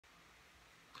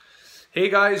Hey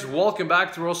guys, welcome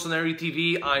back to Rossoneri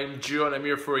TV. I'm Gio and I'm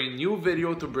here for a new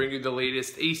video to bring you the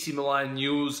latest AC Milan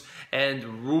news and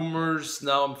rumors.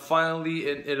 Now I'm finally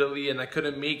in Italy and I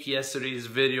couldn't make yesterday's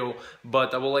video,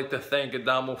 but I would like to thank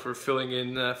Adamo for filling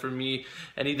in for me,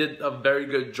 and he did a very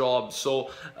good job.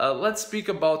 So let's speak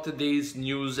about today's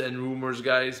news and rumors,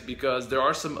 guys, because there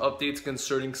are some updates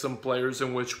concerning some players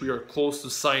in which we are close to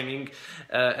signing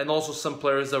and also some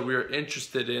players that we are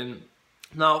interested in.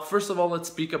 Now, first of all, let's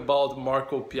speak about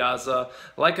Marco Piazza.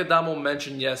 Like Adamo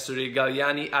mentioned yesterday,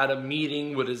 Galliani had a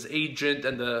meeting with his agent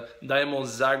and the Dinamo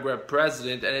Zagreb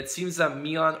president, and it seems that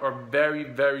Milan are very,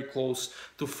 very close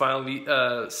to finally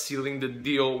sealing the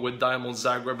deal with Dinamo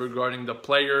Zagreb regarding the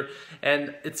player.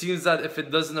 And it seems that if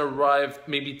it doesn't arrive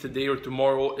maybe today or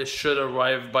tomorrow, it should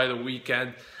arrive by the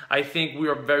weekend. I think we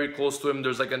are very close to him.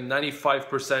 There's like a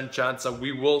 95% chance that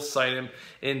we will sign him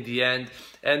in the end.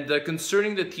 And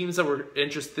concerning the teams that were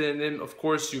interested in him, of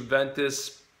course,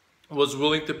 Juventus was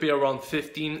willing to pay around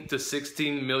 15 to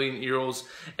 16 million euros,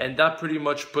 and that pretty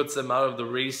much puts them out of the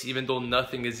race, even though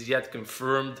nothing is yet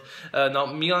confirmed. Now,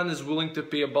 Milan is willing to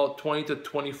pay about 20 to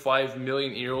 25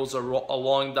 million euros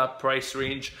along that price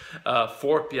range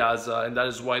for Piazza, and that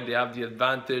is why they have the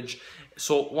advantage.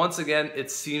 So once again,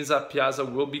 it seems that Piazza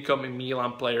will become a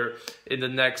Milan player in the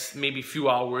next maybe few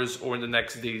hours or in the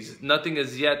next days. Nothing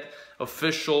is yet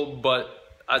official,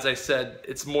 but as I said,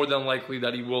 it's more than likely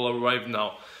that he will arrive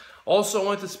now. Also, I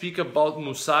want to speak about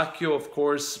Musacchio. Of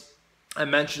course, I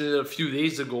mentioned it a few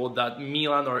days ago that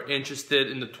Milan are interested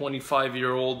in the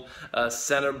 25-year-old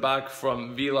center back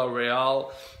from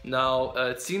Villarreal. Now,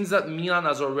 it seems that Milan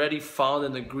has already found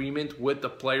an agreement with the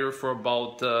player for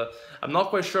about, I'm not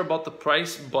quite sure about the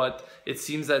price, but it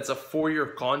seems that it's a 4-year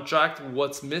contract.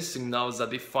 What's missing now is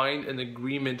that they find an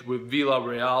agreement with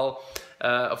Villarreal.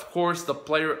 Of course, the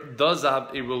player does have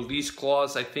a release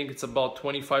clause. I think it's about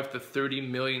 25 to 30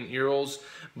 million euros,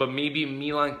 but maybe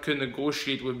Milan could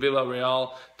negotiate with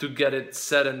Villarreal to get it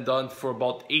said and done for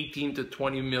about 18 to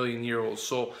 20 million euros.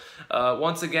 So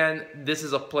once again, this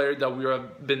is a player that we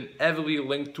have been heavily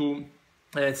linked to,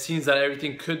 and it seems that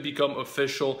everything could become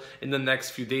official in the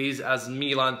next few days as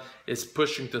Milan is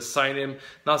pushing to sign him.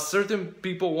 Now, certain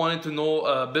people wanted to know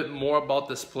a bit more about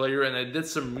this player, and I did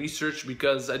some research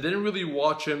because I didn't really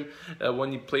watch him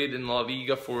when he played in La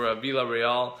Liga for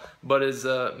Villarreal, but his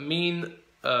main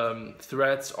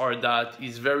threats are that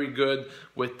he's very good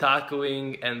with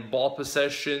tackling and ball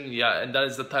possession. Yeah, and that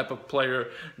is the type of player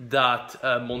that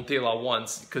Montella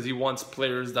wants, because he wants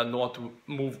players that know how to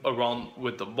move around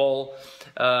with the ball.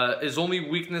 His only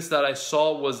weakness that I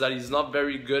saw was that he's not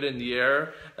very good in the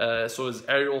air, so his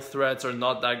aerial threats are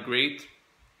not that great.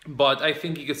 But I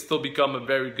think he could still become a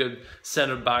very good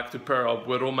center back to pair up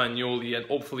with Romagnoli, and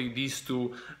hopefully these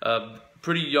two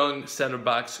pretty young center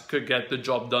backs could get the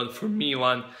job done for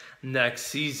Milan next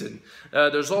season.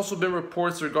 There's also been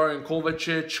reports regarding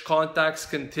Kovacic. Contacts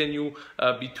continue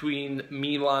between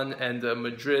Milan and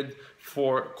Madrid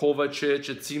for Kovacic.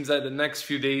 It seems that the next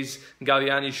few days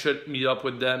Galliani should meet up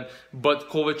with them, but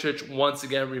Kovacic once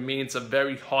again remains a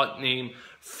very hot name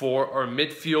for our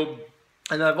midfield.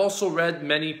 And I've also read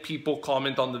many people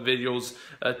comment on the videos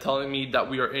telling me that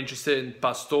we are interested in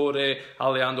Pastore,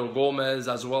 Alejandro Gomez,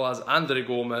 as well as Andre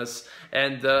Gomez.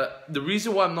 And the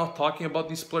reason why I'm not talking about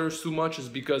these players too much is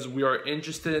because we are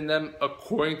interested in them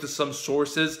according to some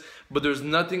sources, but there's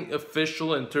nothing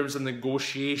official in terms of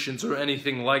negotiations or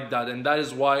anything like that. And that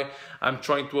is why I'm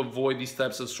trying to avoid these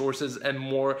types of sources and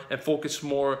focus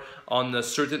more on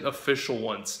certain official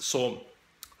ones. So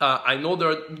I know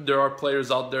there are players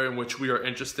out there in which we are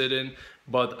interested in,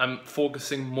 but I'm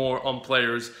focusing more on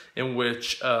players in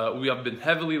which we have been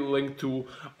heavily linked to,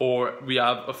 or we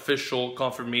have official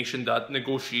confirmation that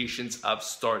negotiations have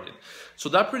started. So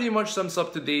that pretty much sums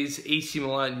up today's AC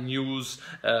Milan news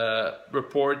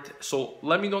report. So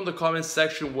let me know in the comments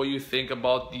section what you think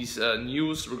about these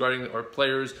news regarding our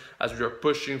players as we are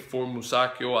pushing for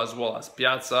Musacchio as well as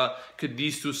Piazza. Could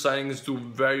these two signings do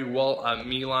very well at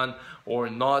Milan or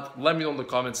not? Let me know in the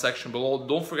comment section below.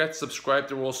 Don't forget to subscribe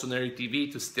to Rossoneri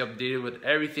TV to stay updated with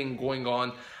everything going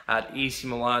on at AC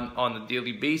Milan on a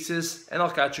daily basis, and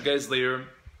I'll catch you guys later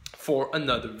for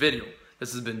another video.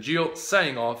 This has been Gio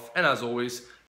signing off, and as always,